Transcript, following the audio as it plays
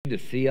to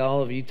see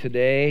all of you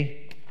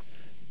today.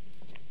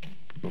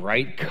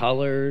 Bright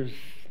colors,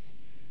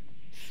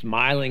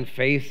 smiling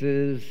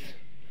faces.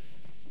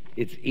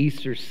 It's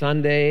Easter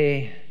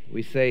Sunday.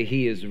 We say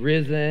he is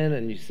risen,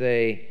 and you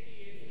say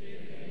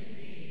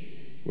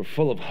we're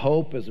full of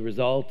hope as a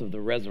result of the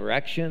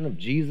resurrection of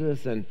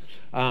Jesus. And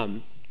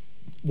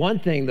one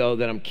thing, though,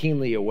 that I'm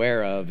keenly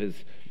aware of is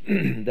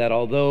that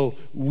although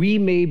we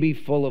may be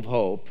full of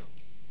hope,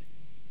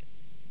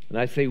 and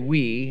I say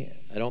we,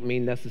 I don't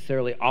mean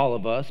necessarily all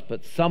of us,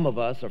 but some of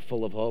us are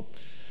full of hope.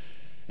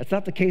 That's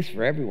not the case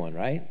for everyone,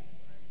 right?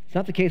 It's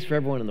not the case for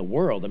everyone in the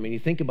world. I mean, you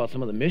think about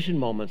some of the mission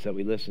moments that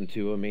we listen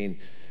to. I mean,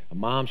 a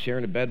mom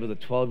sharing a bed with a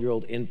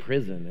 12-year-old in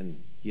prison,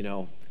 and, you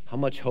know, how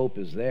much hope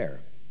is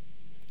there?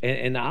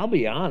 And I'll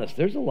be honest,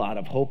 there's a lot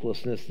of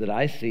hopelessness that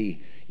I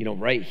see, you know,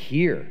 right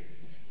here.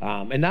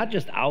 And not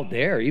just out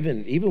there,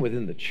 even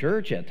within the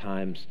church at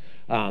times.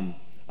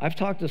 I've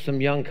talked to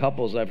some young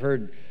couples.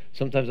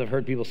 Sometimes I've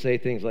heard people say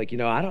things like, you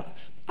know, I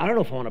don't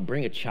know if I want to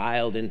bring a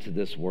child into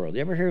this world.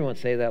 You ever hear anyone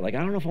say that? Like, I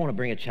don't know if I want to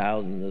bring a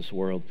child into this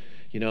world.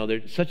 You know,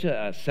 there's such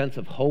a sense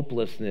of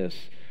hopelessness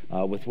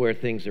with where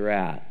things are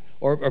at.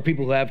 Or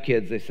people who have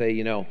kids, they say,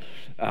 you know,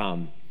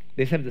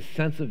 they just have this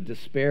sense of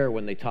despair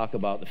when they talk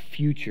about the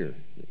future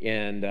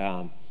and,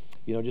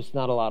 you know, just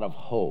not a lot of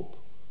hope.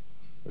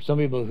 Or some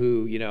people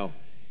who, you know,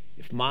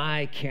 if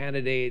my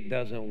candidate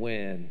doesn't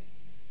win,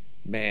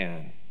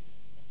 man,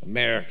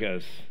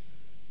 America's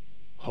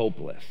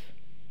hopeless,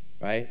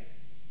 right?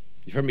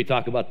 You've heard me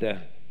talk about the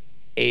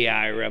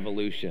AI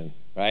revolution,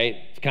 right?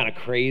 It's kind of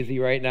crazy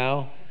right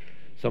now.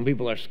 Some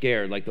people are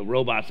scared, like the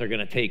robots are going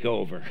to take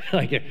over.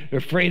 Like they're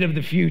afraid of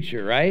the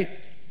future, right?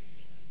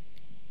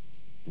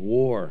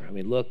 War. I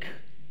mean, look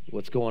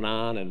what's going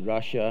on in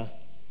Russia,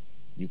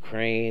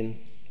 Ukraine,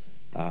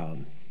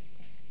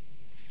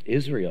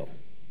 Israel.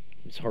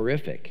 It's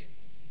horrific.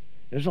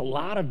 There's a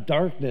lot of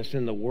darkness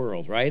in the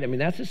world, right? I mean,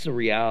 that's just a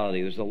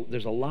reality.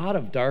 There's a lot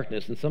of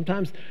darkness, and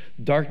sometimes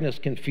darkness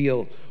can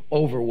feel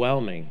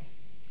overwhelming.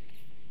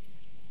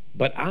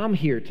 But I'm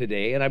here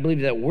today, and I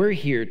believe that we're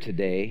here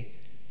today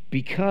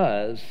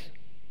because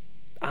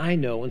I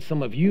know, and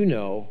some of you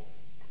know,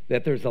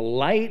 that there's a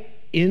light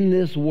in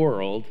this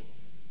world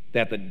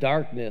that the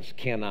darkness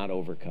cannot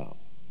overcome.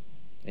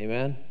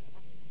 Amen?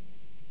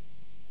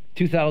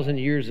 2,000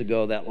 years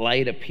ago, that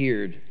light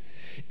appeared,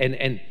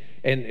 and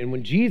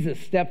when Jesus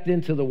stepped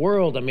into the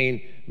world, I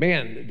mean,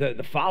 man,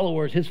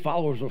 his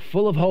followers were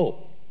full of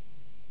hope.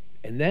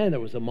 And then there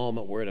was a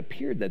moment where it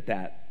appeared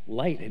that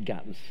light had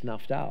gotten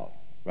snuffed out,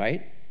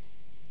 right?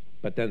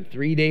 But then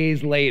 3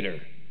 days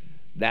later,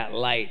 that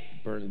light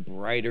burned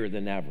brighter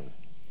than ever.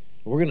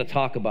 We're going to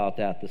talk about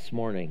that this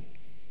morning.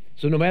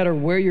 So no matter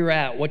where you're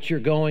at, what you're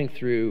going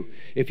through,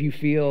 if you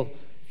feel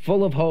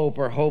full of hope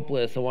or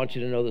hopeless, I want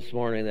you to know this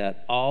morning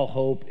that all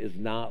hope is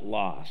not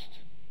lost.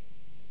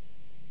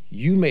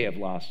 You may have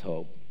lost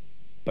hope,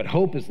 but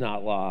hope is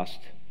not lost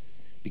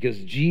because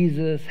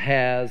Jesus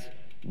has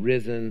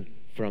risen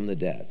from the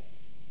dead.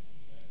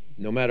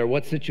 No matter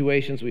what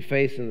situations we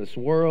face in this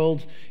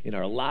world, in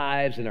our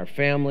lives, in our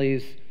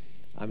families,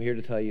 I'm here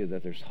to tell you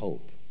that there's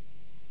hope.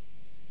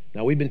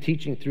 Now, we've been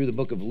teaching through the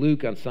book of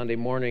Luke on Sunday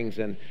mornings,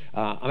 and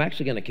I'm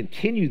actually going to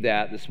continue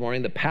that this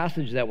morning. The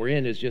passage that we're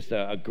in is just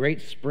a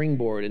great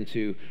springboard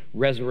into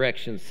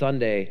Resurrection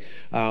Sunday.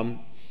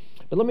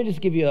 But let me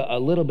just give you a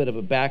little bit of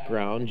a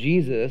background.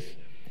 Jesus,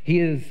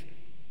 he's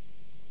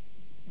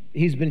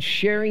been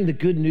sharing the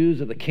good news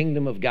of the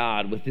kingdom of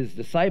God with his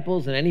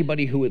disciples and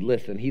anybody who would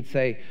listen. He'd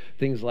say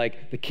things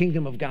like, the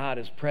kingdom of God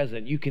is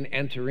present. You can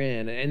enter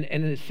in.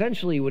 And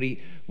essentially what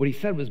he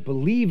said was,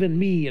 believe in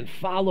me and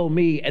follow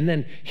me. And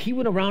then he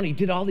went around, he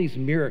did all these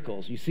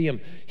miracles. You see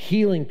him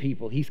healing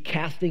people. He's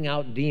casting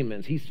out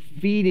demons. He's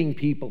feeding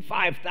people,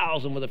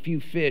 5,000 with a few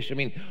fish. I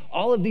mean,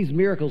 all of these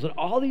miracles. And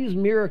all these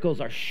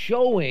miracles are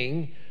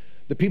showing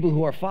the people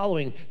who are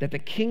following that the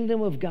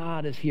kingdom of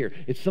God is here.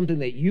 It's something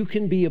that you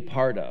can be a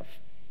part of.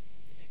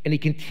 And he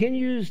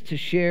continues to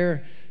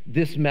share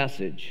this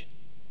message.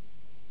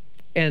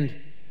 And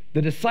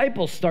the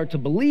disciples start to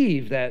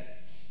believe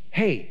that,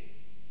 hey,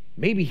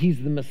 maybe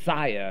he's the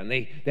Messiah. And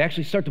they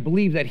actually start to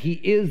believe that he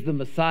is the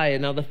Messiah.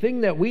 Now, the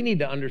thing that we need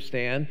to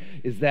understand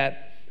is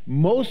that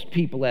most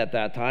people at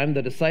that time,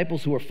 the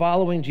disciples who were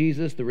following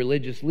Jesus, the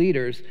religious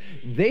leaders,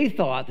 they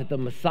thought that the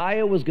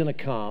Messiah was going to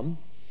come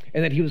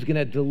and that he was going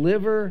to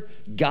deliver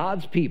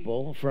God's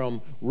people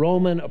from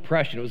Roman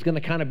oppression. It was going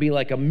to kind of be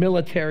like a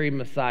military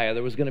Messiah.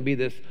 There was going to be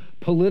this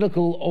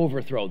political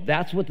overthrow.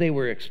 That's what they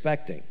were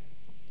expecting.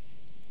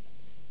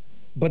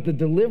 But the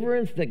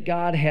deliverance that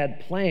God had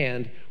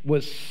planned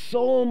was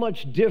so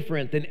much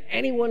different than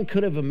anyone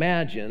could have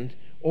imagined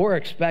or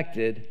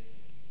expected,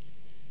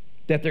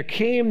 that there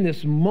came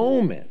this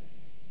moment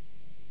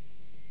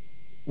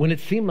when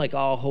it seemed like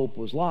all hope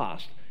was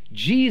lost.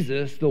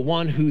 Jesus, the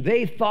one who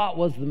they thought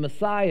was the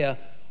Messiah,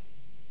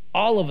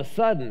 all of a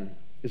sudden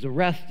is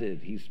arrested,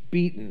 he's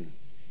beaten,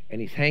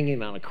 and he's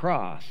hanging on a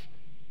cross,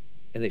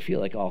 and they feel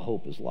like all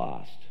hope is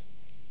lost.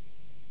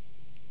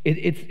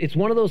 It's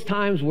one of those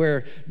times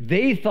where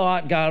they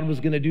thought God was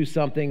going to do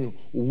something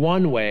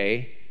one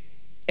way,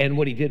 and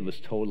what he did was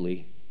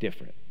totally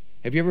different.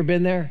 Have you ever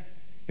been there?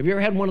 Have you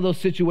ever had one of those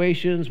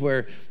situations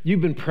where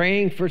you've been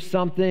praying for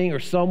something or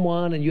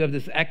someone, and you have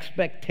this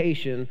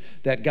expectation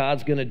that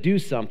God's going to do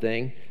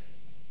something,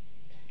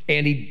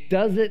 and he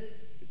does it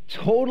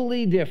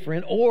totally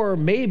different, or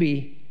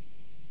maybe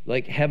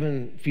like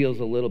heaven feels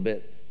a little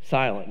bit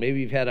silent.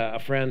 Maybe you've had a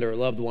friend or a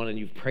loved one and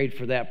you've prayed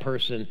for that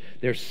person,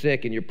 they're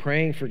sick, and you're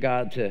praying for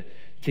God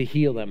to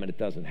heal them, and it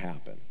doesn't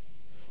happen.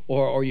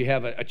 Or you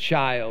have a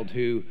child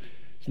who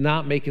is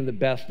not making the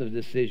best of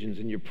decisions,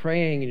 and you're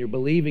praying and you're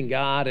believing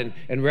God,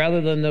 and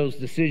rather than those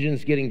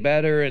decisions getting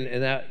better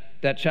and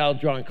that child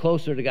drawing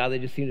closer to God, they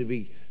just seem to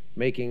be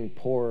making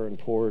poorer and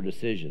poorer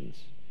decisions.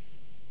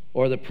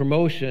 Or the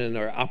promotion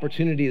or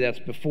opportunity that's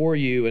before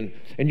you,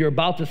 and you're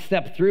about to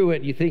step through it,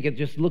 and you think it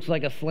just looks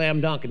like a slam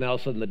dunk, and all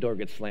of a sudden the door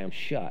gets slammed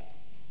shut.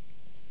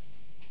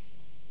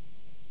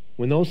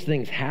 When those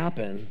things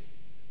happen,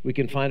 we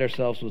can find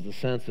ourselves with a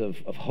sense of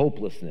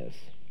hopelessness.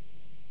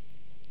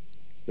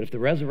 But if the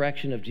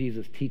resurrection of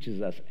Jesus teaches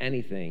us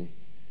anything,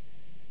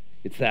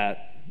 it's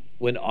that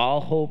when all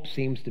hope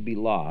seems to be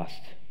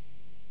lost,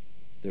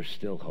 there's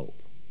still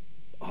hope.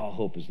 All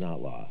hope is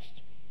not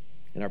lost.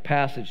 In our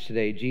passage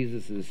today,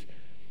 Jesus is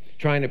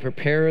trying to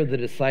prepare the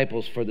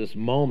disciples for this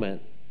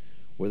moment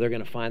where they're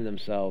going to find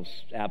themselves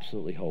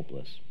absolutely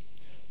hopeless.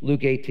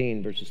 Luke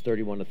 18, verses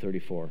 31 to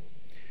 34.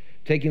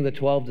 Taking the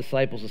 12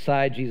 disciples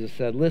aside, Jesus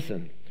said,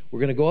 "Listen, we're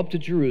going to go up to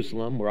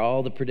Jerusalem, where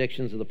all the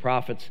predictions of the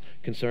prophets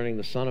concerning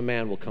the Son of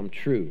Man will come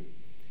true.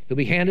 He'll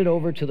be handed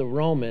over to the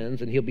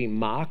Romans, and he'll be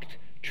mocked,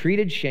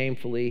 treated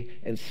shamefully,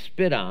 and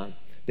spit on.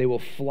 They will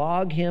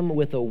flog him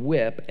with a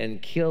whip and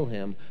kill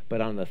him,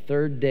 but on the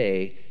third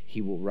day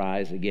he will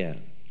rise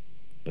again."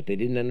 But they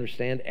didn't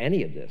understand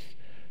any of this.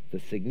 The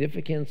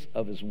significance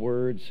of his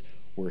words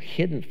were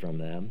hidden from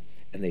them,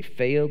 and they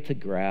failed to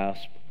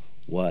grasp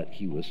what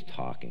he was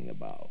talking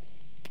about.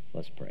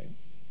 Let's pray.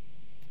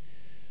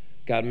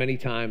 God, many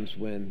times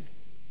when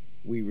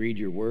we read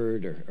your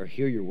word or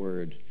hear your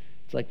word,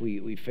 it's like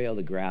we fail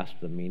to grasp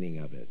the meaning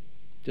of it,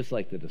 just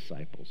like the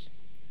disciples.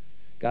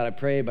 God, I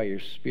pray by your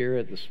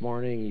Spirit this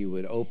morning you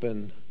would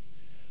open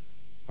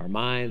our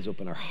minds,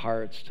 open our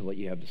hearts to what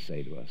you have to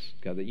say to us.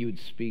 God, that you would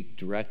speak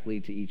directly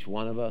to each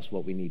one of us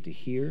what we need to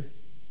hear.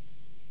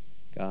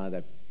 God,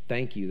 I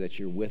thank you that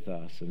you're with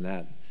us and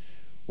that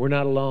we're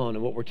not alone,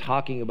 and what we're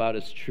talking about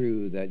is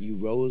true, that you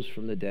rose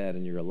from the dead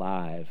and you're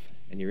alive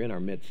and you're in our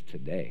midst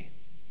today.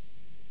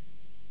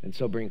 And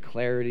so bring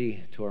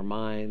clarity to our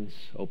minds,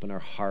 open our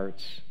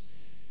hearts.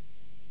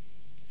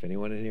 If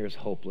anyone in here is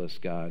hopeless,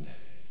 God,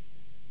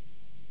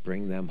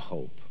 bring them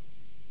hope.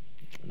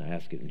 And I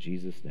ask it in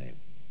Jesus' name.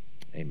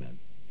 Amen.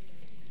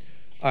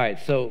 All right,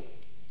 so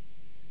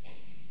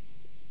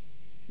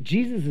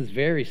Jesus is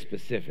very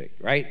specific,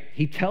 right?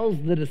 He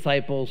tells the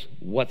disciples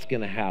what's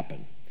going to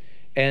happen.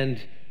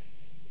 And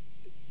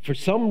for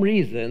some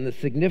reason, the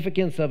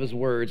significance of his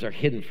words are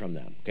hidden from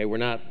them. Okay,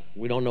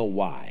 we don't know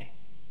why.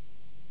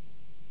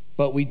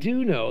 But we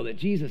do know that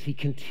Jesus, he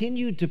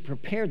continued to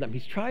prepare them.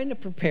 He's trying to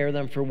prepare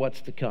them for what's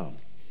to come.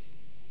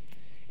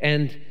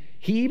 And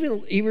he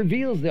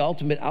reveals the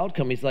ultimate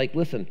outcome. He's like,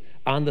 listen,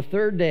 on the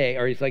third day,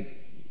 or he's like,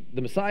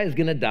 the Messiah is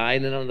going to die,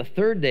 and then on the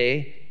third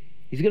day,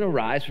 he's going to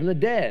rise from the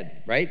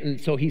dead, right? And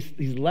so he's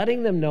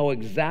letting them know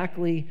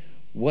exactly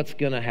what's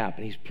going to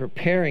happen. He's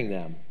preparing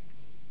them.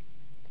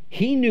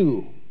 He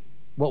knew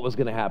what was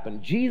going to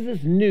happen.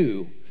 Jesus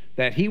knew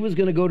that he was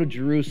going to go to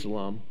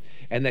Jerusalem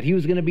and that he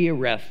was going to be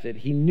arrested.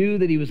 He knew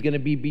that he was going to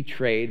be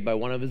betrayed by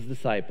one of his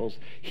disciples.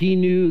 He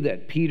knew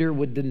that Peter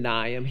would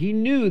deny him. He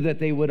knew that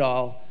they would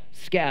all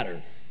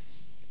scatter.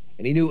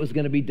 And he knew it was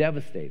going to be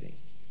devastating.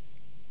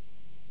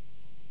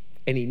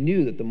 And he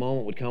knew that the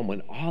moment would come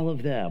when all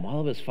of them, all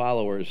of his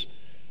followers,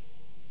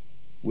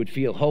 would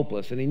feel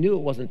hopeless. And he knew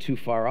it wasn't too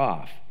far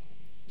off.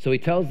 So he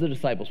tells the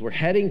disciples, we're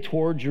heading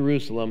toward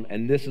Jerusalem,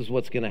 and this is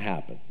what's going to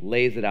happen.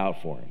 Lays it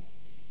out for him.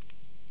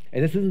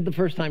 And this isn't the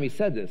first time he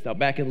said this. Now,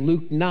 back in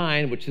Luke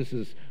 9,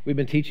 we've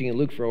been teaching in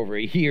Luke for over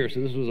a year,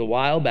 so this was a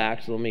while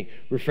back, so let me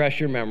refresh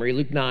your memory.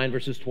 Luke 9,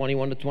 verses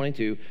 21 to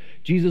 22,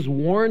 Jesus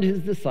warned his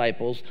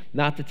disciples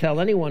not to tell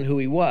anyone who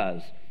he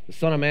was. The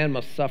Son of Man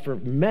must suffer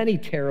many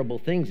terrible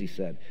things, he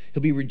said.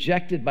 He'll be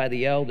rejected by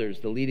the elders,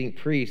 the leading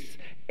priests,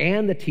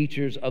 and the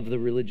teachers of the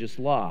religious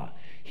law.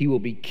 He will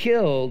be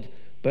killed,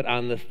 but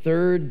on the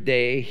third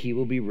day he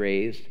will be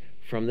raised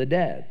from the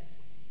dead.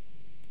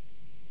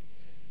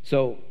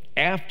 So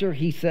after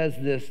he says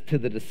this to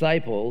the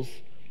disciples,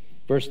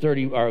 verse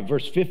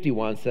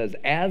 51 says,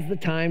 as the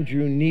time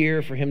drew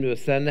near for him to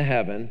ascend to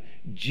heaven,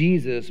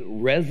 Jesus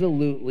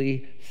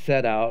resolutely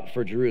set out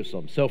for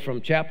Jerusalem. So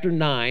from chapter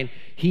 9,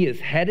 he is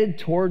headed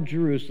toward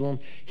Jerusalem.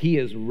 He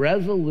is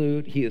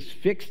resolute. He is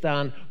fixed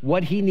on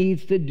what he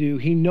needs to do.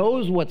 He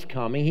knows what's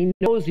coming. He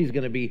knows he's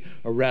going to be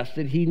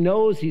arrested. He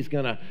knows he's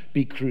going to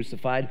be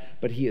crucified,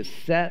 but he is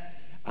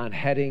set on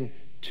heading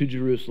to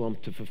Jerusalem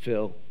to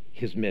fulfill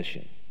his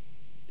mission.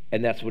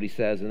 And that's what he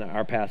says in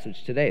our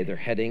passage today. They're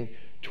heading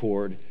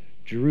toward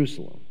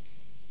Jerusalem.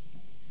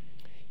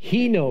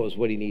 He knows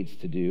what he needs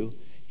to do.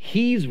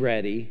 He's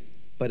ready,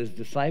 but his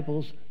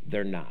disciples,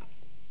 they're not,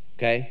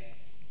 okay?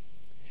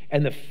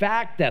 And the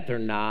fact that they're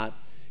not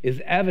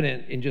is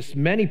evident in just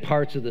many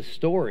parts of the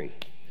story.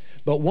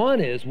 But one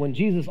is when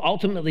Jesus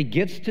ultimately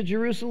gets to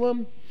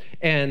Jerusalem,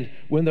 and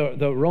when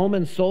the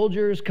Roman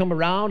soldiers come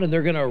around and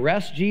they're going to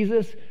arrest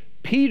Jesus,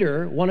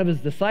 Peter, one of his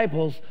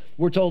disciples,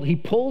 we're told he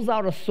pulls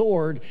out a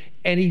sword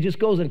and he just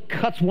goes and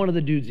cuts one of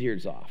the dude's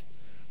ears off.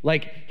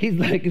 He's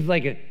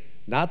like,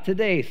 not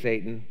today,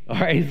 Satan. All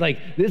right, he's like,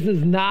 this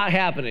is not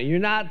happening. You're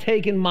not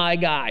taking my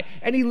guy.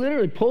 And he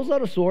literally pulls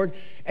out a sword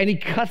and he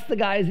cuts the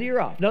guy's ear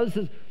off. Now, this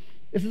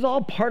is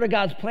all part of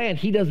God's plan.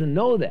 He doesn't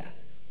know that.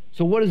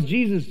 So what does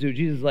Jesus do?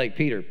 Jesus is like,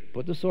 Peter,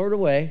 put the sword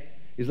away.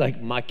 He's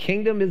like, my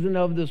kingdom isn't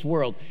of this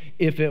world.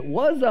 If it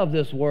was of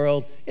this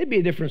world, it'd be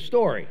a different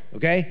story,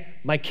 okay?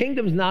 My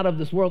kingdom's not of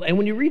this world. And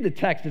when you read the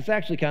text, it's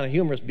actually kind of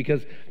humorous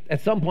because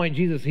at some point,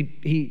 Jesus,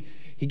 he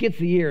gets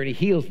the ear and he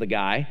heals the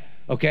guy,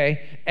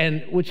 okay?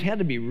 And which had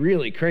to be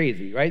really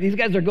crazy, right? These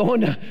guys are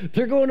going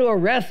to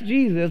arrest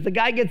Jesus. The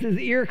guy gets his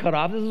ear cut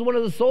off. This is one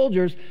of the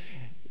soldiers.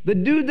 The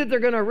dude that they're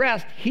going to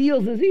arrest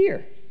heals his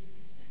ear.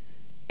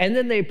 And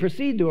then they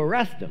proceed to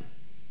arrest him,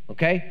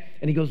 okay?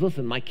 And he goes,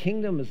 listen, my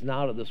kingdom is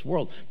not of this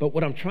world. But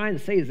what I'm trying to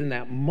say is in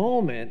that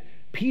moment,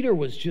 Peter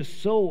was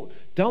just so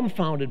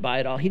dumbfounded by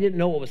it all. He didn't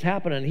know what was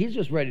happening. He's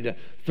just ready to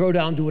throw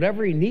down, do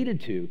whatever he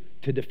needed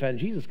to defend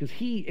Jesus because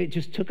it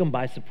just took him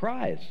by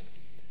surprise.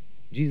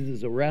 Jesus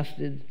is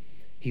arrested.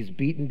 He's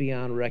beaten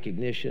beyond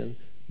recognition,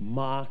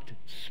 mocked,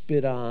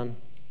 spit on,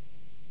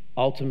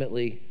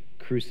 ultimately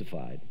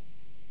crucified.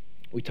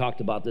 We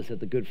talked about this at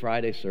the Good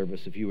Friday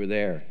service if you were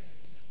there.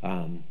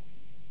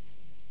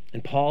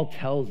 And Paul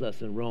tells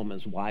us in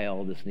Romans why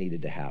all this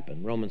needed to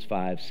happen. Romans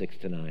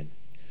 5:6-9.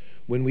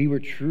 When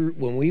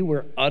we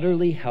were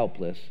utterly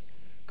helpless,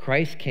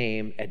 Christ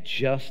came at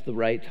just the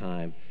right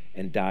time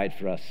and died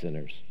for us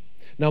sinners.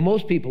 Now,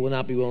 most people will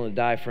not be willing to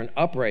die for an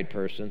upright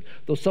person,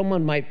 though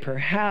someone might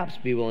perhaps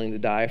be willing to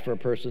die for a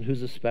person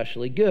who's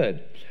especially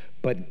good.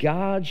 But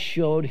God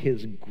showed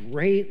his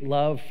great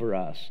love for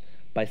us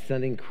by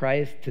sending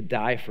Christ to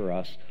die for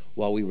us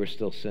while we were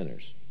still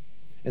sinners.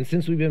 And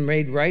since we've been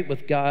made right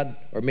with God,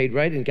 or made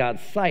right in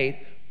God's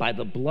sight by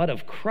the blood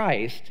of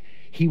Christ,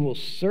 he will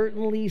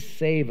certainly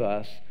save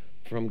us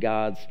from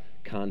God's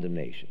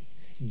condemnation.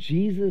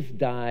 Jesus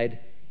died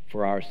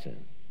for our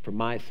sin, for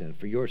my sin,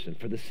 for your sin,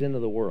 for the sin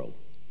of the world.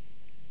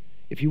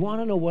 If you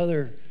want to know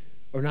whether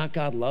or not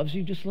God loves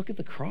you, just look at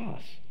the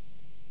cross.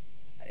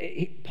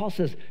 Paul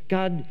says,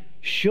 God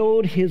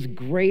showed his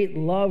great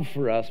love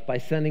for us by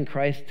sending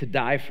Christ to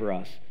die for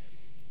us.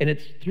 And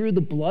it's through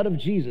the blood of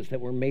Jesus that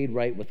we're made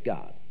right with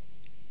God.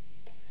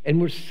 And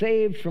we're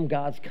saved from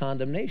God's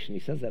condemnation. He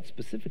says that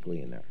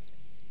specifically in there.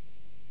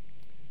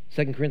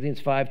 2 Corinthians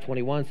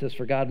 5:21 says,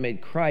 for God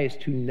made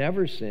Christ, who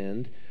never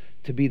sinned,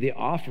 to be the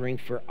offering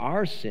for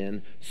our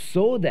sin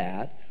so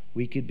that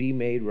we could be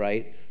made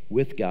right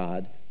with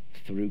God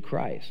through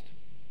Christ.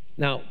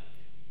 Now,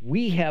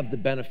 we have the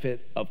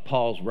benefit of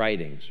Paul's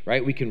writings,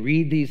 right? We can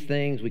read these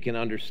things. We can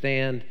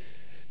understand.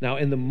 Now,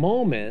 in the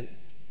moment,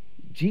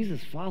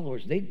 Jesus'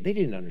 followers, they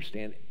didn't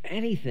understand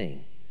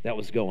anything that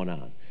was going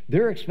on.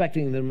 They're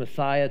expecting the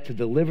Messiah to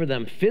deliver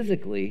them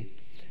physically,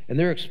 and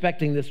they're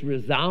expecting this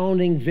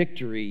resounding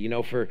victory,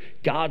 for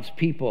God's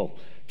people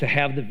to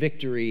have the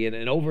victory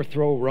and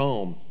overthrow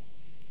Rome.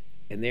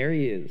 And there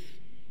he is,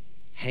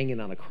 hanging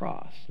on a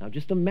cross. Now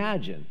just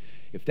imagine,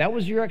 if that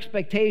was your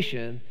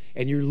expectation,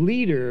 and your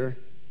leader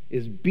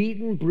is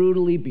beaten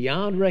brutally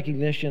beyond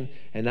recognition,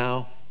 and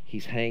now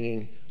he's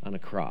hanging on a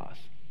cross.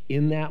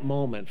 In that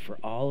moment, for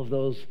all of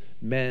those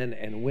men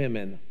and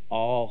women,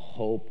 all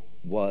hope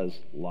was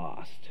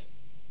lost.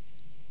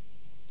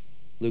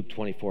 Luke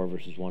 24,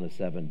 verses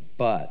 1-7.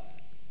 But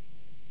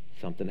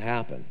something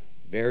happened.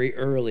 Very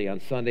early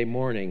on Sunday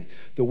morning,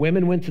 the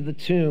women went to the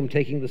tomb,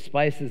 taking the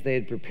spices they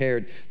had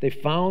prepared. They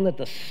found that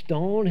the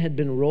stone had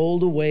been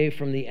rolled away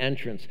from the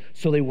entrance,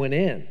 so they went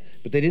in,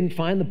 but they didn't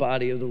find the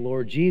body of the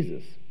Lord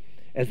Jesus.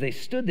 As they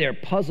stood there,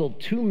 puzzled,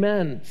 two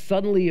men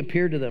suddenly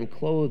appeared to them,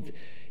 clothed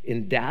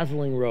in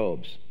dazzling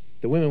robes.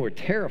 The women were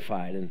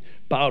terrified and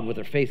bowed with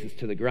their faces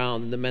to the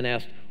ground. And the men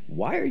asked,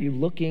 why are you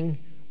looking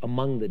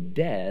among the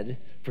dead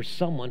for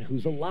someone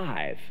who's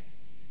alive?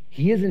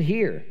 He isn't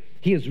here.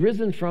 He has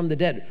risen from the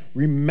dead.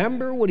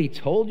 Remember what he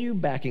told you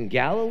back in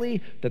Galilee,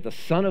 that the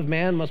Son of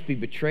Man must be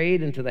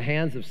betrayed into the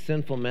hands of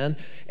sinful men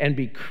and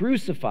be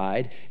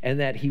crucified, and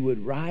that he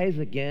would rise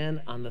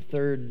again on the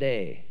third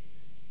day.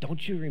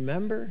 Don't you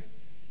remember?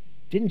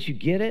 Didn't you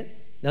get it?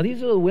 Now,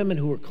 these are the women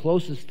who were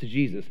closest to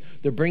Jesus.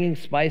 They're bringing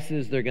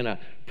spices. They're going to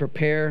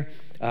prepare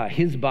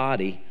his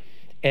body.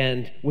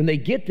 And when they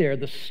get there,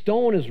 the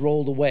stone is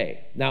rolled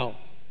away. Now,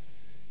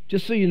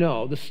 just so you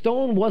know, the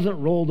stone wasn't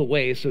rolled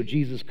away so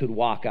Jesus could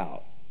walk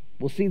out.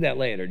 We'll see that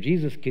later.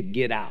 Jesus could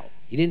get out.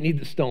 He didn't need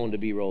the stone to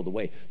be rolled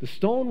away. The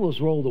stone was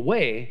rolled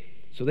away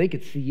so they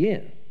could see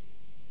in.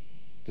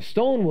 The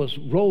stone was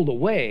rolled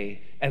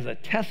away as a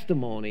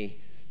testimony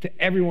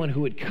to everyone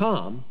who would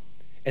come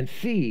and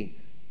see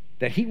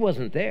that he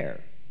wasn't there.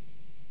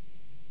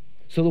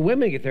 So the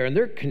women get there and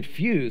they're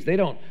confused. They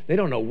don't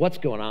know what's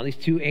going on. These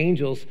two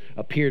angels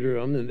appear to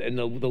them, and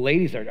the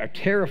ladies are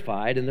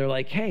terrified, and they're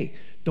like, hey,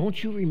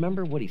 don't you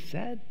remember what he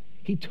said?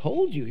 He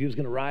told you he was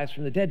going to rise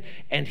from the dead,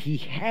 and he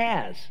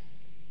has.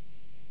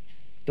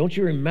 Don't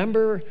you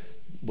remember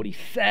what he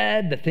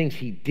said, the things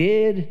he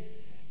did?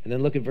 And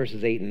then look at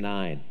verses 8 and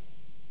 9.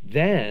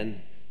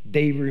 Then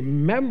they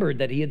remembered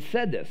that he had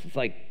said this. It's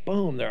like,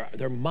 boom,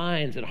 their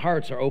minds and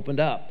hearts are opened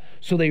up.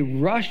 So they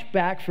rushed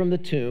back from the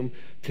tomb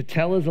to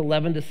tell his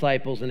 11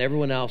 disciples and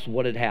everyone else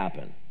what had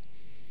happened.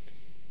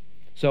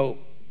 So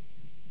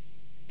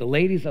the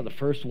ladies are the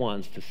first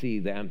ones to see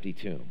the empty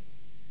tomb.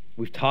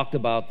 We've talked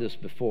about this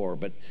before,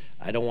 but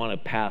I don't want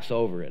to pass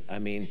over it. I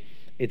mean,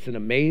 it's an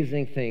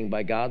amazing thing.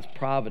 By God's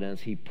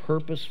providence, he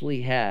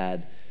purposefully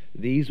had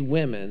these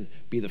women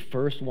be the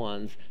first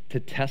ones to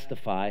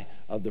testify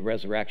of the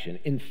resurrection.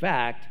 In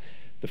fact,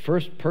 the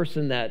first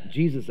person that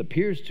Jesus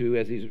appears to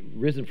as he's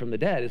risen from the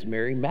dead is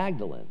Mary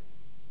Magdalene.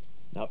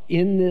 Now,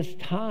 in this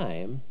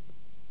time,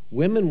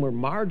 women were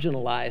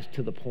marginalized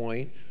to the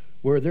point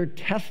where their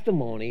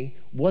testimony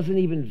wasn't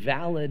even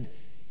valid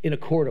in a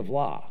court of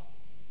law.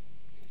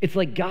 It's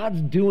like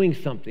God's doing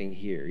something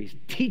here. He's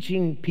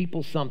teaching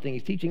people something.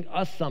 He's teaching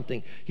us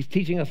something. He's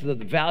teaching us the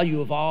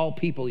value of all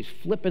people. He's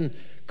flipping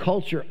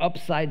culture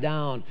upside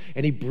down,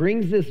 and he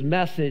brings this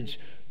message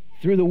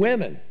through the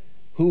women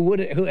who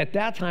at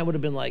that time would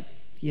have been like,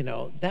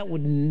 that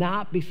would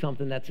not be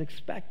something that's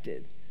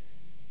expected.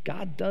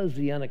 God does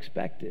the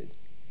unexpected,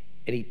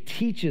 and he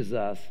teaches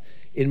us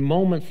in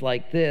moments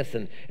like this.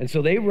 And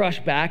so they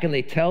rush back and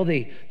they tell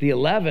the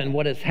 11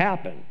 what has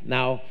happened.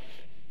 Now,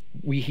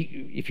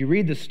 if you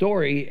read the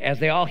story, as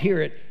they all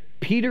hear it,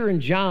 Peter and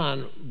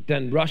John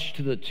then rush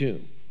to the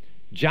tomb.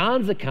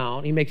 John's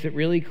account, he makes it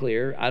really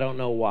clear. I don't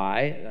know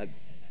why.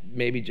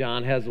 Maybe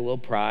John has a little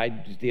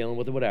pride, just dealing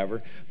with it,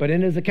 whatever. But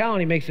in his account,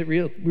 he makes it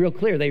real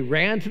clear. They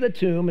ran to the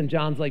tomb, and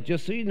John's like,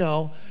 just so you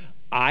know,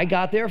 I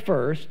got there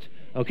first,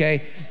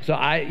 okay? So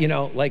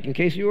like in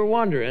case you were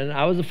wondering,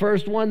 I was the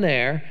first one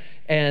there,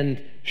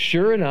 and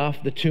sure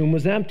enough, the tomb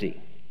was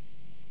empty.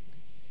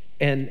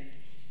 And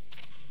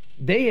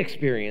they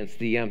experienced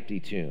the empty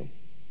tomb.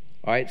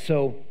 All right,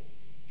 so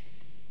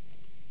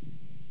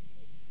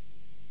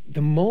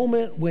the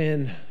moment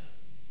when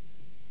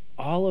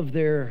all of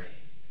their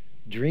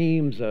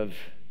dreams of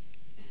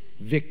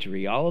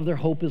victory, all of their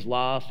hope is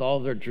lost, all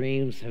of their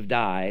dreams have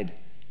died,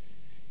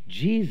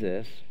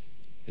 Jesus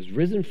is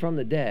risen from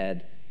the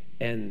dead,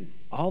 and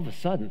all of a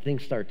sudden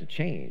things start to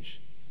change.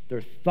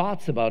 Their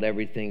thoughts about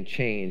everything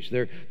change.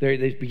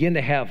 They begin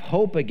to have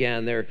hope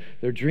again.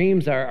 Their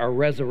dreams are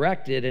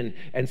resurrected,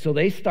 and so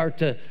they start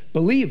to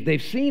believe.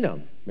 They've seen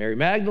him. Mary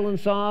Magdalene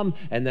saw him,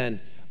 and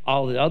then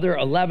all the other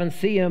 11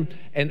 see him,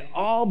 and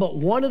all but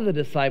one of the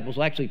disciples,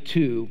 well, actually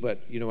two, but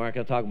we're not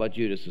going to talk about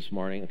Judas this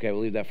morning. Okay,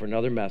 we'll leave that for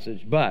another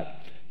message. But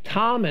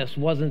Thomas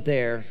wasn't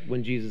there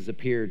when Jesus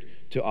appeared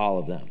to all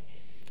of them.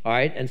 All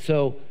right, and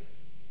so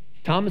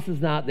Thomas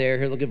is not there.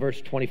 Here, look at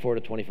verse 24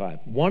 to 25.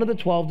 One of the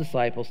 12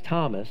 disciples,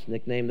 Thomas,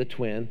 nicknamed the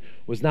twin,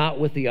 was not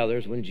with the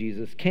others when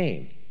Jesus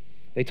came.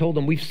 They told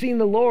him, "We've seen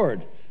the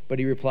Lord." But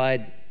he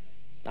replied,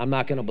 "I'm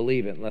not going to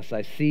believe it unless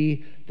I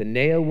see the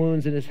nail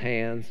wounds in his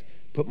hands,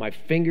 put my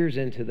fingers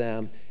into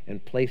them,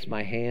 and place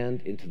my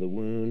hand into the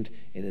wound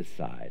in his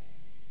side."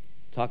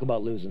 Talk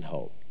about losing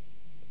hope.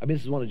 I mean,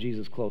 this is one of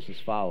Jesus'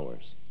 closest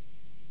followers.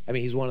 I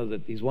mean, he's one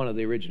of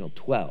the original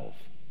 12.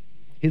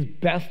 His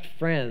best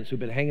friends who've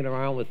been hanging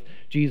around with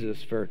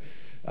Jesus for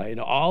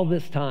all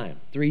this time,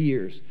 3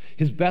 years.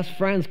 His best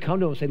friends come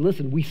to him and say,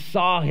 "Listen, we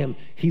saw him.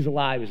 He's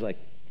alive." He's like,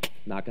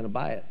 "Not going to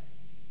buy it."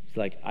 It's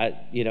like,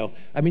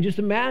 just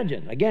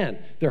imagine. Again,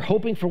 they're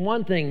hoping for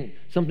one thing.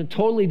 Something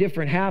totally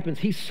different happens.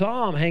 He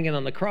saw him hanging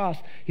on the cross.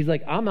 He's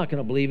like, "I'm not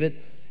going to believe it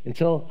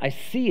until I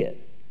see it."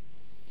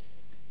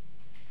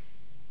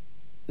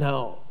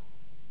 Now,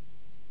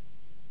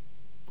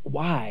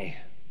 why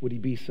would he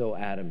be so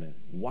adamant?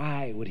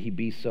 Why would he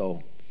be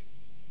so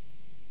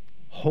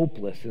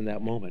hopeless in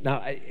that moment?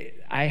 Now,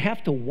 I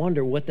have to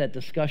wonder what that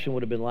discussion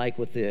would have been like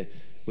with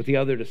the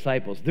other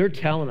disciples. They're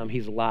telling him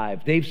he's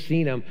alive. They've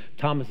seen him.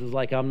 Thomas is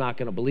like, "I'm not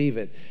going to believe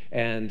it."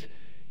 And,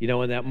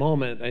 in that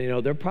moment,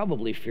 they're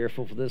probably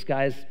fearful for this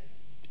guy's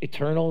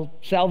eternal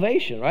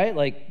salvation, right?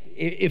 Like,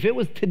 if it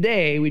was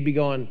today, we'd be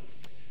going,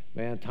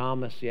 "Man,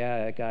 Thomas,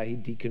 yeah, that guy, he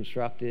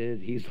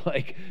deconstructed. He's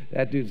like,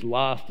 that dude's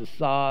lost his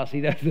sauce.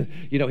 He doesn't,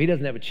 he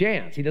doesn't have a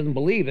chance. He doesn't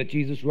believe that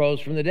Jesus rose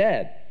from the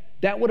dead."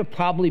 That would have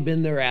probably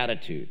been their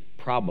attitude,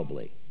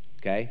 probably,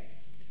 okay?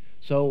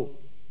 So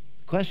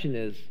the question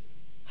is,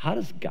 how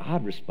does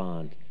God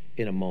respond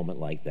in a moment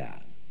like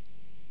that?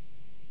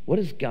 What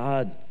is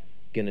God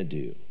going to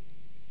do?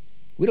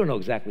 We don't know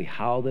exactly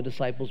how the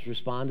disciples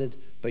responded,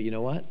 but you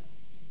know what?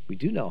 We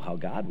do know how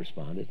God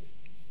responded.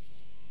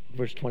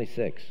 Verse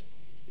 26.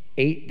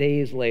 8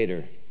 days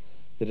later,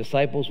 the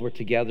disciples were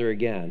together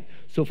again.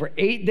 So for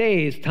 8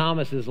 days,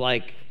 Thomas is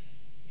like,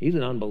 he's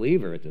an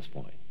unbeliever at this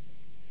point.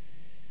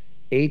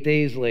 8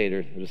 days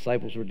later, the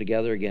disciples were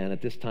together again.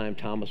 At this time,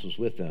 Thomas was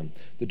with them.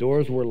 The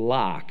doors were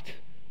locked,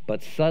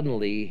 but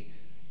suddenly,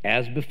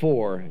 as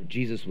before,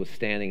 Jesus was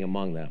standing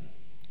among them.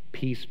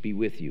 Peace be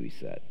with you, he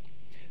said.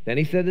 Then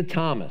he said to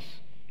Thomas,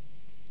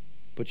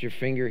 put your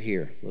finger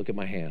here. Look at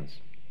my hands.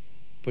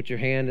 Put your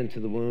hand into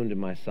the wound in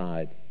my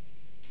side.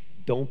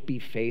 Don't be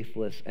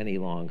faithless any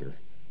longer.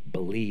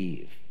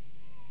 Believe.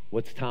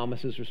 What's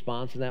Thomas's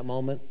response in that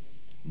moment?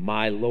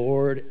 My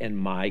Lord and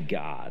my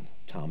God,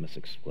 Thomas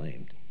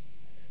exclaimed.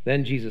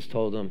 Then Jesus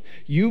told him,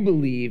 you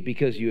believe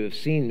because you have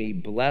seen me.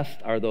 Blessed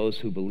are those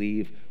who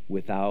believe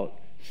without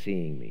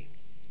seeing me.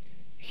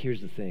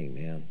 Here's the thing,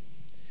 man.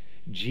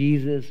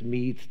 Jesus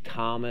meets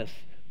Thomas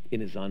in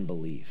his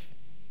unbelief.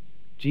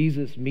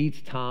 Jesus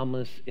meets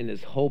Thomas in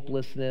his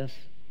hopelessness.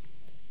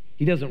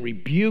 He doesn't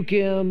rebuke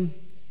him.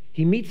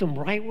 He meets him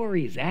right where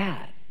he's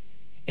at.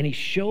 And he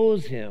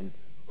shows him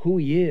who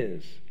he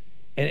is.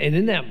 And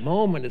in that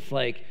moment, it's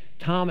like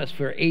Thomas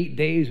for 8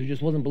 days who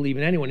just wasn't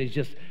believing anyone.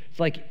 It's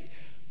like,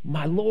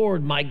 my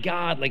Lord, my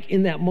God. Like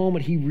in that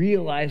moment, he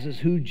realizes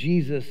who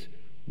Jesus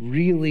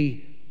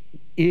really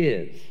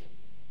is.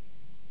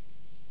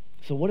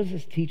 So what does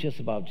this teach us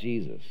about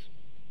Jesus?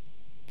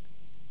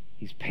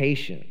 He's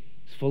patient.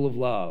 He's full of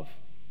love,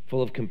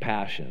 full of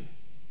compassion.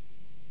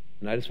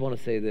 And I just want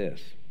to say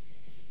this.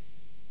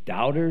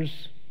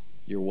 Doubters,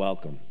 you're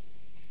welcome.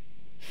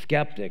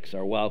 Skeptics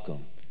are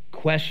welcome.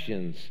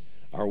 Questions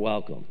are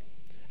welcome.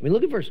 I mean,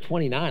 look at verse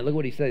 29. Look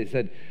what he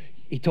said.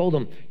 He told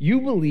them, you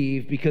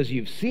believe because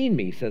you've seen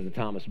me, says to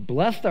Thomas.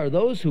 Blessed are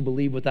those who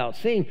believe without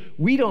seeing.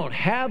 We don't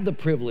have the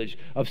privilege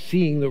of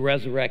seeing the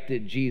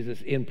resurrected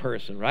Jesus in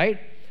person, right?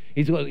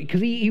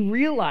 Because he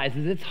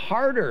realizes it's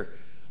harder.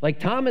 Like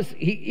Thomas,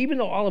 even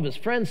though all of his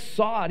friends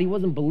saw it, he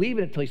wasn't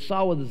believing it until he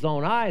saw with his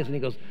own eyes. And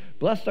he goes,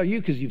 blessed are you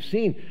because you've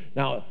seen.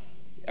 Now,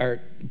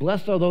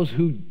 blessed are those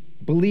who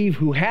believe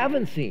who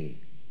haven't seen.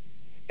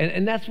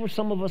 And that's where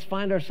some of us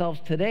find ourselves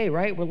today,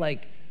 right? We're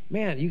like,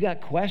 man, you got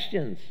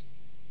questions.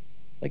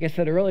 Like I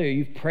said earlier,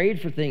 you've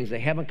prayed for things. They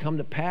haven't come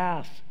to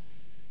pass.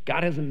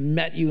 God hasn't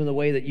met you in the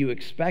way that you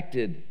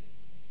expected.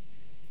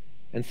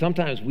 And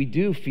sometimes we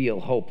do feel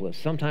hopeless.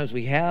 Sometimes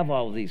we have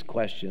all of these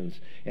questions.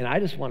 And I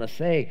just want to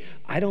say,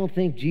 I don't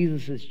think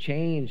Jesus has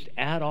changed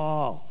at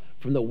all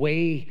from the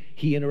way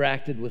he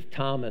interacted with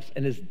Thomas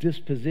and his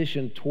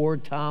disposition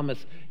toward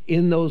Thomas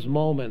in those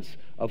moments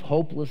of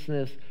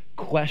hopelessness,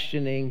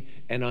 questioning,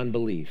 and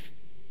unbelief.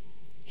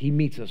 He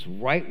meets us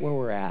right where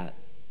we're at.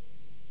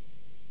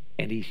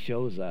 And he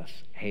shows us,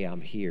 hey,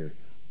 I'm here.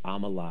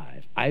 I'm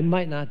alive. I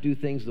might not do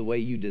things the way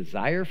you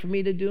desire for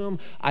me to do them.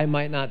 I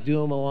might not do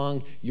them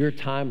along your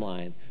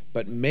timeline.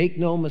 But make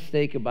no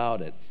mistake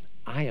about it.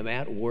 I am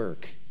at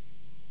work.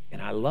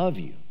 And I love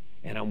you.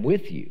 And I'm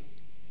with you.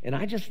 And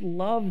I just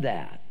love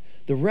that.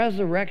 The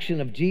resurrection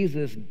of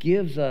Jesus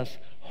gives us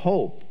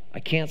hope. I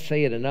can't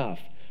say it enough.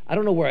 I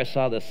don't know where I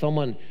saw this.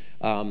 Someone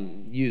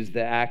used the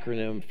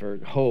acronym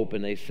for hope.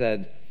 And they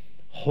said,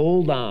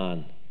 hold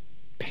on,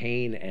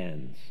 pain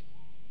ends.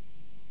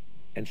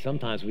 And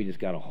sometimes we just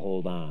got to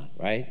hold on,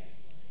 right?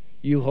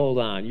 You hold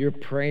on. You're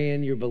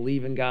praying, you're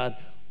believing God.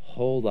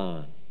 Hold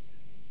on.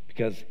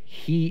 Because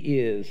he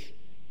is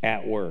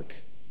at work.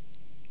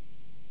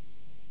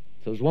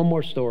 So there's one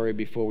more story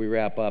before we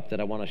wrap up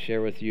that I want to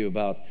share with you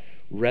about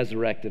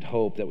resurrected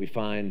hope that we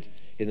find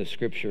in the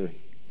scripture.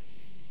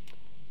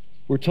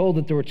 We're told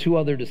that there were two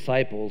other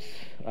disciples.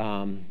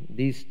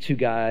 These two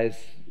guys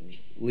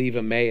leave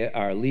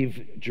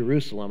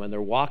Jerusalem, and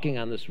they're walking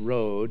on this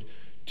road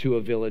to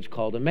a village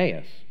called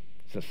Emmaus.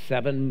 It's a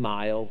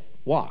 7-mile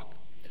walk.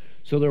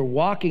 So they're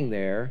walking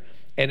there,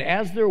 and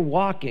as they're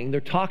walking, they're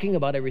talking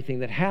about everything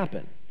that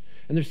happened.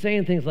 And they're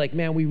saying things like,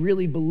 man, we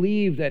really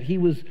believed that he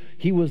was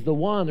the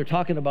one. They're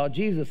talking about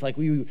Jesus, like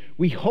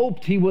we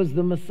hoped he was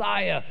the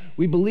Messiah.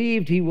 We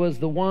believed he was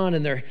the one,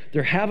 and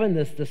they're having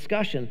this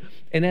discussion.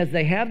 And as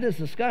they have this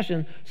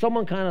discussion,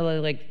 someone kind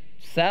of like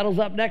saddles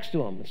up next to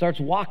them and starts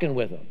walking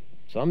with them.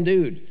 Some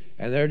dude.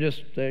 And they're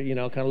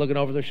kind of looking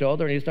over their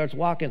shoulder, and he starts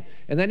walking.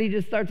 And then he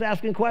just starts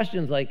asking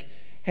questions like,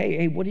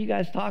 hey, what are you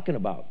guys talking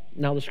about?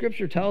 Now, the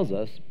scripture tells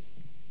us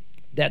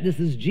that this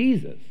is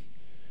Jesus,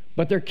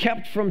 but they're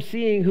kept from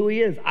seeing who he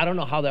is. I don't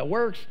know how that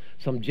works.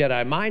 Some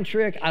Jedi mind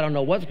trick. I don't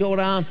know what's going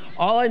on.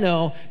 All I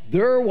know,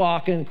 they're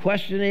walking,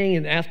 questioning,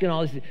 and asking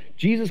all these things.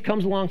 Jesus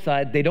comes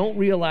alongside. They don't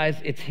realize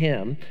it's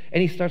him.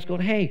 And he starts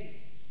going,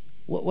 hey,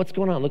 what's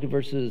going on? Look at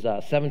verses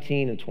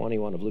 17 and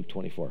 21 of Luke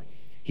 24.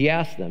 He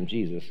asked them,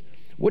 Jesus,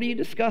 what are you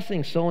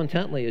discussing so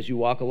intently as you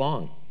walk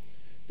along?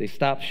 They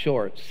stopped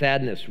short,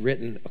 sadness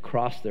written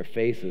across their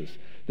faces.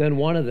 Then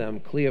one of them,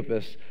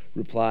 Cleopas,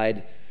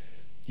 replied,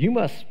 you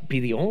must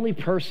be the only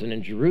person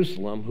in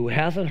Jerusalem who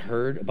hasn't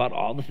heard about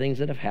all the things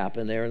that have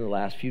happened there in the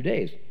last few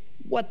days.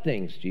 What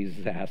things?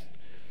 Jesus asked.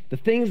 The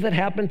things that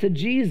happened to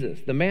Jesus,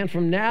 the man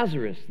from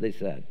Nazareth, they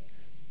said.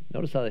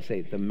 Notice how they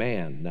say the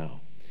man now.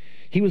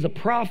 He was a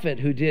prophet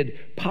who did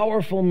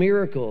powerful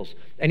miracles,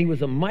 and he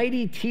was a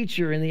mighty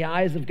teacher in the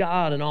eyes of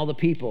God and all the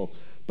people.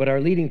 But our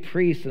leading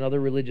priests and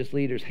other religious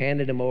leaders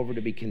handed him over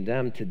to be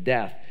condemned to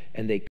death,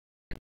 and they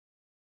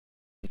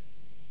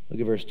Look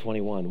at verse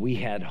 21. We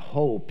had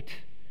hoped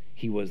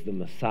he was the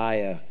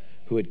Messiah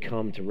who had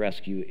come to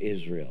rescue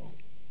Israel.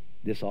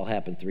 This all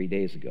happened 3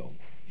 days ago.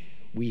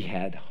 We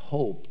had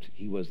hoped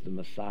he was the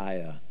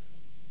Messiah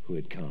who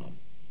had come.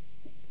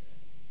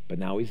 But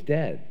now he's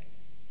dead.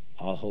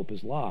 All hope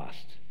is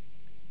lost.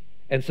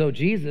 And so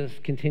Jesus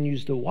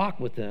continues to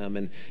walk with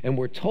them, and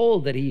we're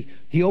told that he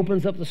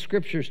opens up the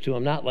scriptures to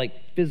him, not like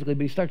physically,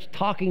 but he starts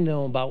talking to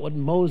him about what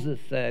Moses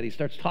said. He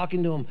starts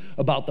talking to him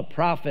about the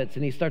prophets,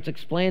 and he starts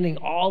explaining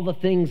all the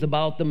things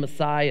about the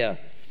Messiah.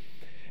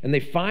 And they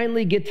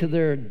finally get to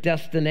their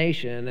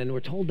destination, and we're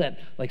told that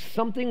like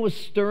something was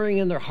stirring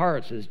in their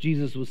hearts as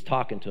Jesus was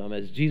talking to them,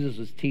 as Jesus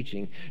was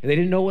teaching. And they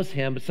didn't know it was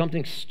him, but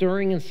something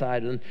stirring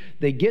inside them.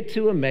 They get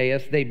to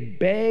Emmaus. They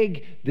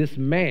beg this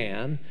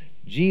man,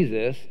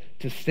 Jesus,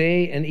 to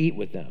stay and eat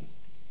with them.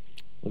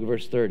 Look at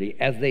verse 30.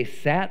 As they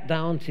sat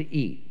down to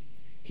eat,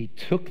 he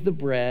took the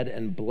bread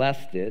and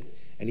blessed it,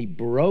 and he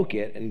broke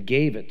it and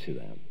gave it to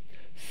them.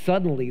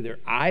 Suddenly their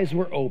eyes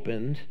were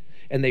opened,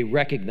 and they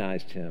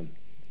recognized him.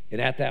 And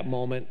at that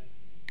moment,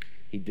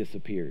 he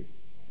disappeared.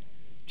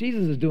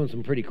 Jesus is doing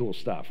some pretty cool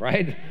stuff,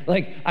 right?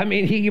 Like, I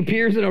mean, he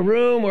appears in a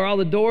room where all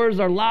the doors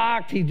are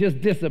locked. He's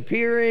just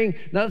disappearing.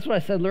 Now, that's what I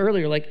said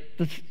earlier. Like,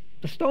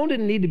 the stone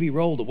didn't need to be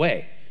rolled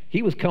away.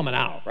 He was coming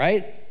out,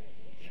 right?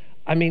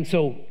 I mean,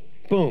 so,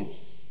 boom,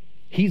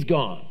 he's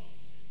gone.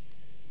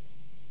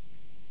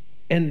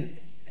 And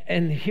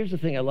here's the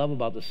thing I love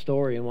about the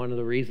story, and one of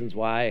the reasons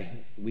why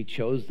we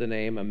chose the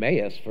name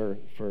Emmaus for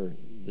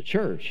the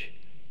church,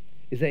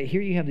 is that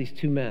here you have these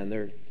two men.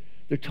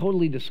 They're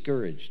totally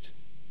discouraged.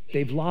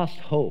 They've lost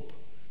hope.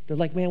 They're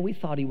like, man, we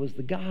thought he was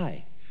the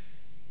guy.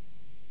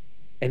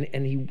 And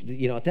he,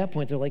 you know, at that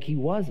point, they're like, he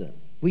wasn't.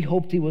 We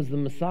hoped he was the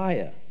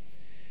Messiah.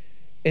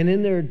 And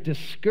in their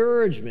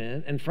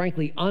discouragement and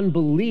frankly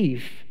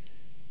unbelief,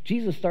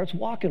 Jesus starts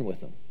walking with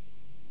them.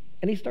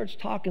 And he starts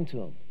talking to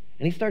them.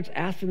 And he starts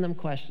asking them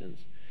questions.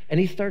 And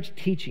he starts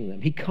teaching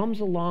them. He comes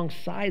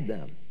alongside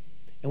them.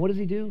 And what does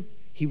he do?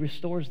 He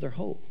restores their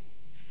hope.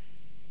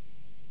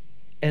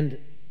 And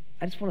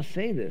I just want to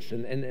say this,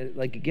 and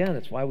like, again,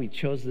 that's why we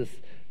chose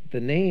the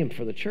name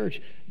for the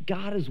church.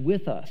 God is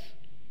with us,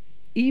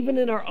 even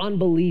in our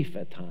unbelief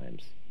at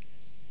times,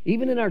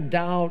 even in our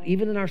doubt,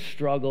 even in our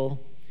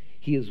struggle.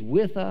 He is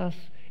with us,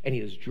 and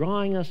he is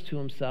drawing us to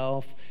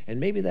himself.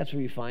 And maybe that's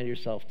where you find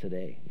yourself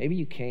today. Maybe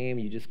you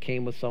just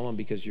came with someone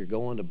because you're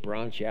going to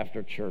brunch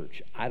after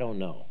church. I don't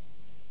know.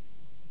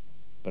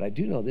 But I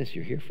do know this,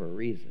 you're here for a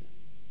reason.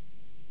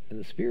 And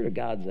the Spirit of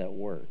God's at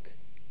work.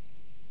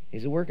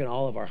 He's at work in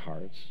all of our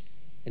hearts,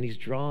 and he's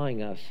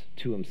drawing us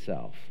to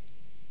himself.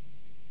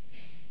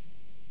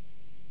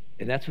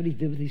 And that's what he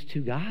did with these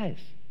two guys.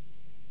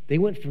 They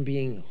went from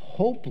being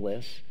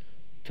hopeless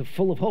to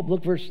full of hope.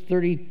 Look, verse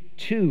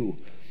 32.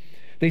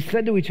 They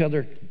said to each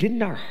other,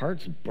 didn't our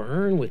hearts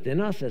burn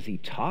within us as he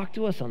talked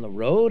to us on the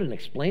road and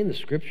explained the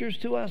scriptures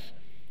to us?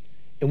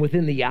 And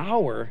within the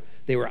hour,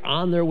 they were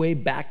on their way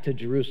back to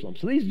Jerusalem.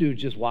 So these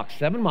dudes just walked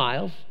 7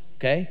 miles,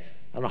 okay?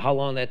 I don't know how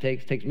long that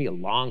takes. It takes me a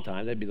long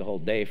time. That'd be the whole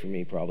day for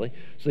me, probably.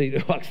 So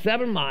they walk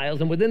 7 miles,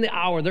 and within the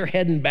hour, they're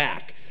heading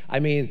back. I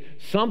mean,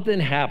 something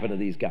happened to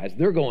these guys.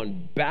 They're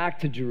going back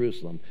to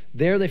Jerusalem.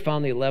 There they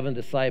found the 11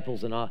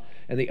 disciples and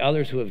the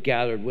others who have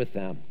gathered with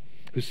them,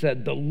 who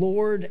said, the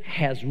Lord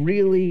has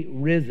really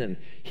risen.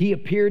 He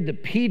appeared to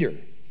Peter.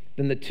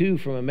 Then the two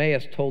from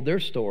Emmaus told their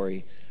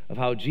story of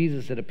how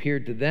Jesus had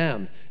appeared to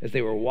them as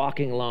they were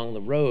walking along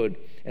the road,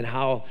 and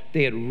how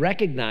they had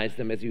recognized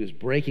him as he was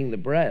breaking the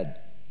bread.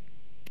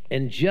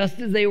 And just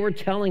as they were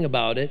telling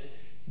about it,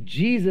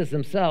 Jesus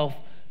himself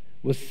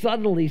was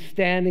suddenly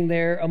standing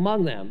there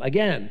among them.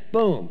 Again,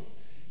 boom.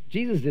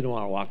 Jesus didn't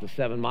want to walk the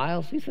 7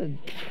 miles. He said,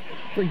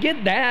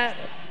 forget that.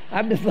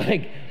 I'm just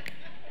like,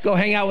 go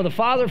hang out with the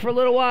Father for a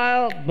little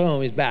while.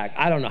 Boom, he's back.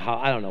 I don't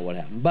know what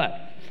happened.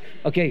 But,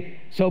 okay,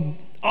 so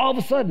all of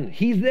a sudden,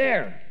 he's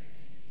there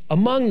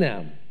among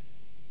them.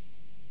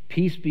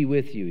 Peace be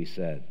with you, he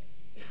said.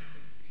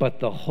 But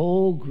the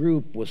whole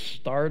group was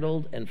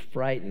startled and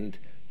frightened,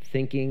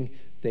 thinking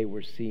they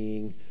were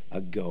seeing a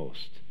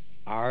ghost.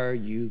 Are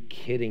you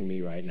kidding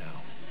me right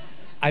now?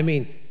 I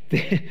mean,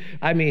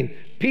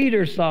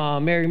 Peter saw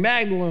him, Mary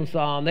Magdalene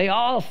saw him, they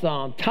all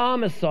saw him,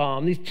 Thomas saw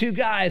him, these two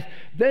guys.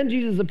 Then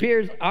Jesus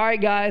appears, all right,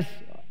 guys,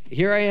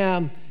 here I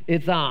am,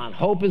 it's on,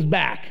 hope is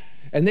back.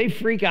 And they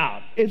freak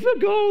out, it's a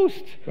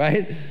ghost,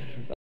 right?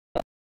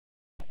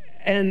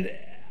 And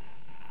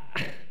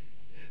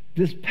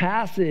this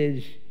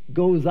passage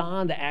goes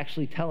on to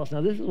actually tell us,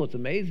 now this is what's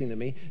amazing to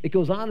me, it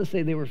goes on to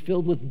say they were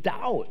filled with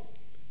doubt,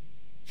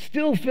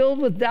 still filled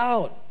with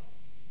doubt.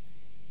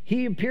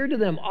 He appeared to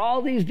them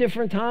all these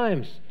different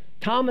times.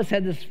 Thomas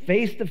had this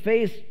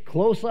face-to-face,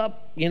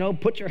 close-up,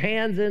 put your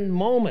hands in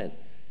moment,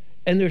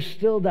 and they're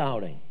still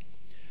doubting.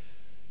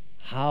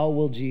 How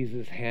will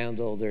Jesus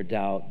handle their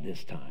doubt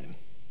this time?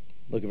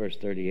 Look at verse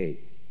 38.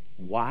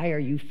 Why are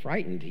you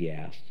frightened, he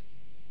asked.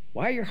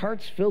 Why are your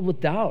hearts filled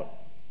with doubt?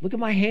 Look at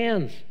my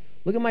hands.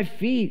 Look at my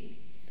feet.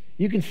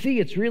 You can see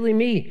it's really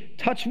me.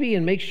 Touch me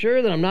and make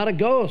sure that I'm not a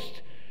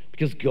ghost.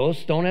 because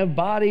ghosts don't have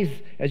bodies.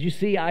 As you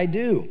see, I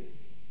do.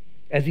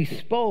 As he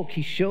spoke,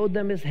 he showed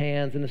them his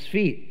hands and his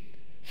feet.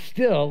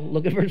 Still,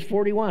 look at verse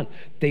 41.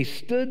 They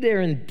stood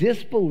there in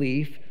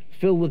disbelief,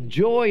 filled with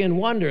joy and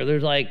wonder.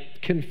 There's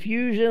like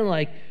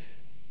confusion,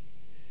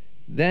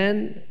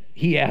 Then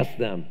he asked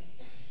them,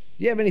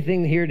 do you have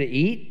anything here to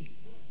eat?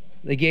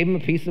 They gave him a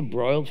piece of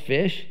broiled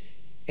fish,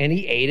 and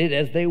he ate it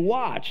as they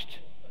watched.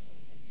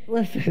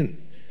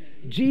 Listen,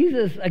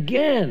 Jesus,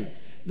 again,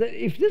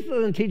 if this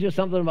doesn't teach us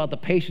something about the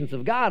patience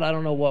of God, I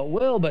don't know what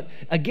will. But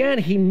again,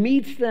 he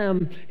meets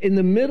them in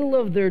the middle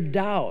of their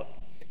doubt.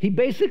 He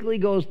basically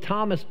goes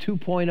Thomas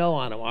 2.0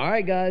 on them. All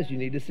right, guys, you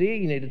need to see,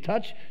 you need to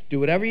touch,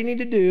 do whatever you need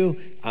to do.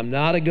 I'm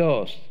not a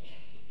ghost.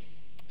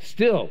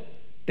 Still,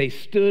 they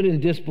stood in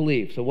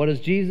disbelief. So what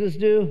does Jesus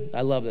do?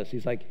 I love this.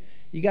 He's like,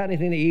 you got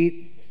anything to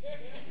eat?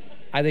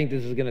 I think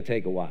this is going to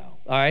take a while.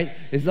 All right?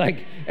 It's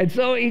like, and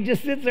so he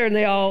just sits there and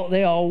they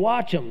all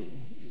watch him.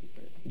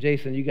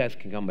 Jason, you guys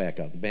can come back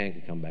up. The band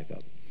can come back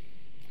up.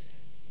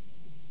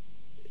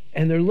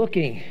 And they're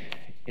looking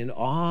in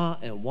awe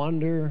and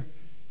wonder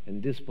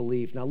and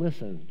disbelief. Now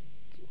listen.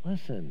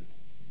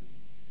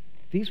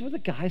 These were the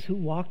guys who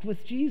walked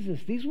with Jesus.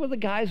 These were the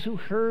guys who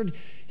heard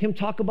him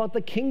talk about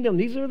the kingdom.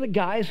 These are the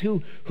guys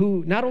who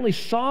not only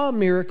saw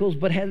miracles,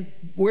 but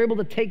were able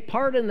to take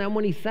part in them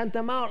when he sent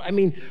them out. I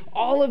mean,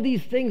 all of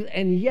these things,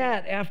 and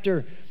yet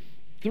after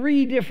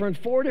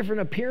 4 different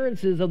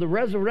appearances of the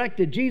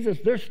resurrected Jesus,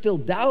 they're still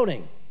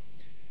doubting.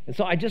 And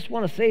so I just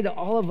want to say to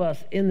all of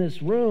us in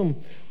this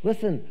room,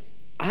 listen,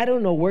 I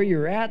don't know where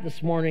you're at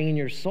this morning in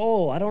your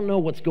soul. I don't know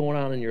what's going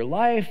on in your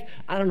life.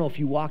 I don't know if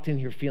you walked in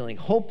here feeling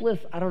hopeless.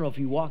 I don't know if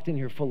you walked in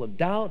here full of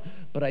doubt.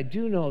 But I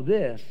do know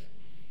this,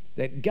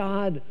 that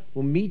God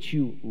will meet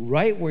you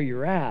right where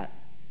you're at.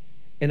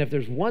 And if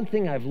there's one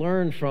thing I've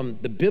learned from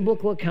the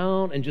biblical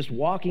account and just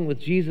walking with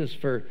Jesus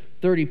for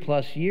 30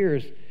 plus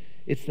years,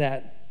 it's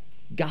that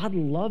God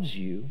loves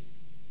you.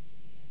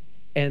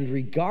 And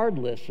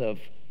regardless of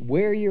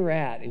where you're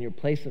at in your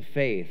place of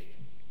faith,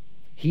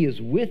 he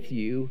is with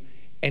you.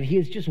 And he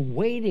is just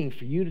waiting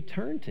for you to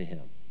turn to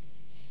him.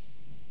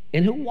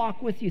 And he'll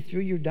walk with you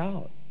through your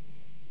doubt.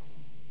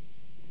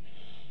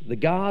 The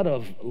God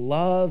of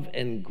love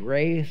and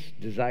grace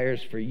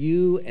desires for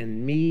you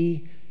and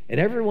me and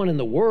everyone in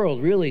the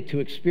world really to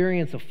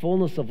experience a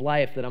fullness of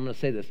life that, I'm going to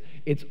say this,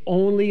 it's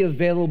only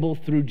available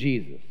through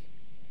Jesus.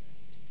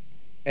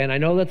 And I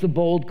know that's a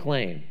bold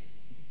claim.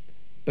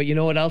 But you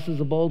know what else is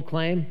a bold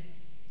claim?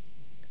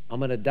 I'm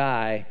going to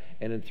die,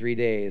 and in 3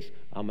 days,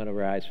 I'm going to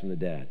rise from the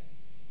dead.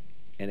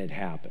 And it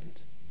happened.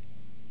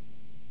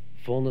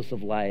 Fullness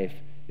of life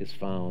is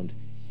found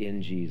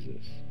in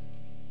Jesus.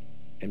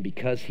 And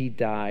because he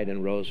died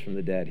and rose from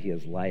the dead, he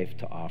has life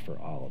to offer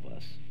all of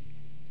us.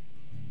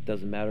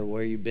 Doesn't matter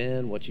where you've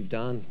been, what you've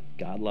done,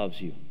 God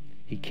loves you.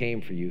 He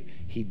came for you.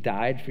 He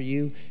died for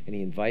you, and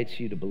he invites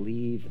you to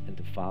believe and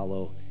to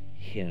follow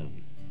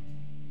him.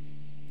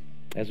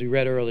 As we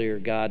read earlier,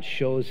 God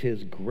shows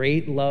his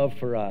great love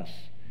for us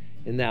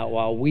in that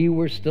while we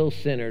were still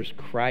sinners,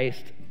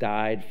 Christ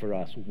died for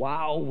us.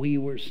 While we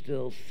were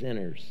still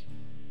sinners,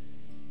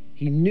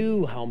 he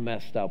knew how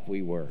messed up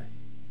we were,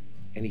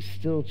 and he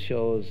still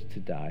chose to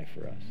die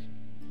for us.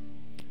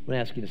 I'm going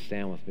to ask you to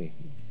stand with me,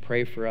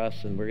 pray for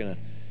us, and we're going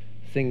to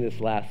sing this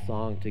last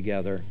song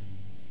together.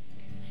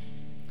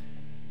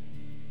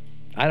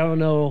 I don't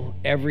know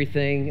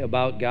everything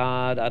about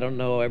God. I don't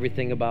know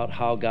everything about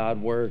how God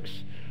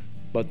works.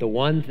 But the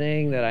one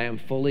thing that I am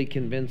fully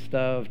convinced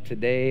of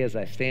today as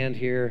I stand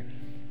here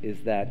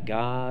is that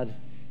God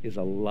is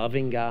a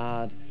loving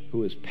God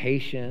who is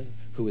patient,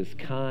 who is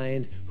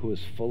kind, who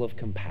is full of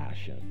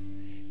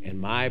compassion.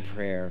 And my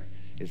prayer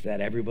is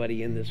that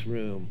everybody in this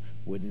room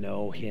would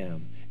know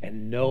him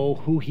and know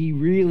who he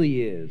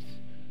really is,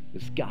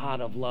 this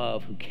God of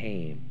love who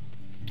came.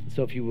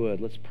 So if you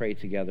would, let's pray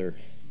together.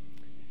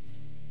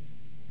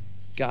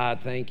 God,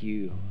 thank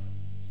you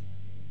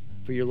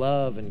for your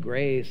love and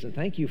grace, and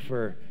thank you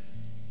for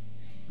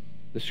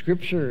the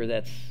scripture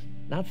that's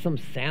not some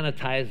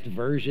sanitized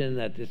version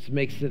that just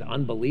makes it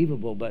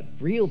unbelievable, but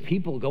real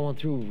people going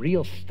through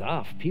real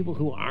stuff, people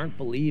who aren't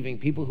believing,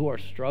 people who are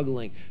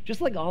struggling,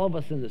 just like all of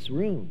us in this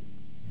room.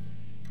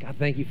 God,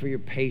 thank you for your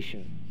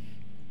patience.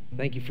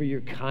 Thank you for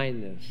your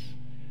kindness.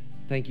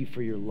 Thank you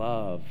for your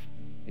love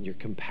and your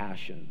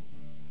compassion.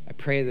 I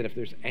pray that if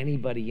there's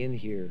anybody in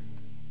here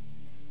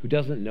who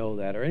doesn't know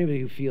that, or anybody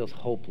who feels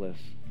hopeless,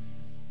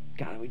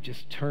 God, we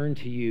just turn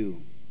to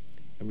you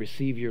and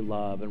receive your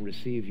love and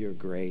receive your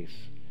grace.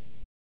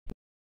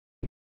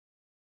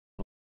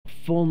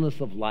 Fullness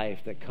of life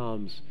that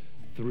comes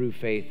through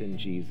faith in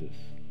Jesus.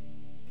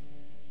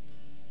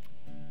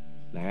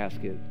 And I ask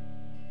it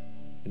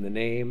in the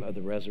name of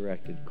the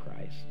resurrected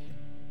Christ.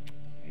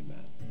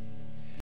 Amen.